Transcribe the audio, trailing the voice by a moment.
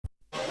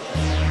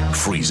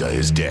Frieza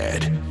is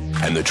dead,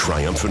 and the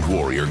triumphant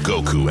warrior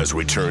Goku has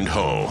returned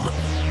home.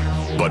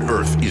 But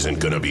Earth isn't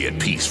gonna be at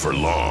peace for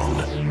long.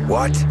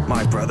 What?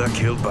 My brother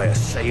killed by a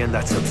Saiyan?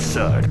 That's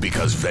absurd.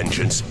 Because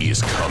vengeance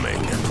is coming.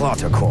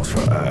 Plot a course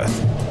for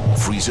Earth.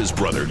 Frieza's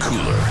brother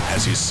Cooler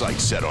has his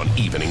sights set on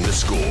evening the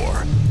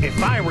score.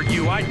 If I were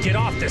you, I'd get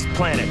off this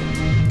planet.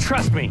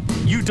 Trust me,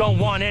 you don't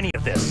want any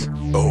of this.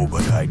 Oh,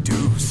 but I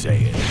do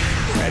say it.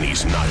 And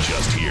he's not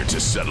just here to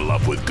settle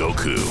up with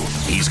Goku.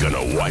 He's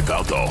gonna wipe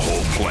out the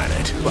whole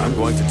planet. I'm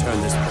going to turn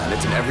this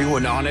planet and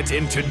everyone on it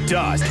into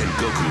dust. Can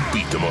Goku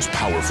beat the most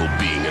powerful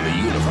being in the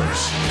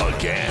universe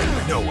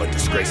again? No one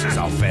disgraces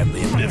our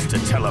family and lives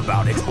to tell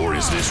about it. Or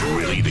is this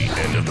really the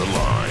end of the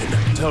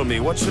line? Tell me,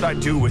 what should I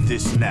do with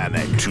this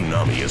Namek?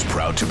 Toonami is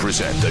proud to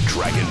present the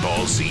Dragon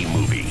Ball Z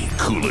movie,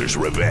 Cooler's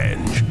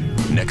Revenge.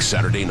 Next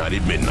Saturday night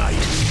at midnight.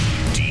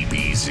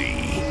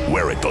 DBZ,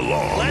 where it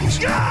belongs. Let's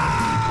go!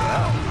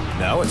 Well,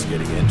 now it's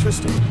getting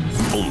interesting.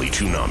 Only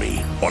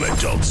Toonami on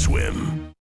Adult Swim.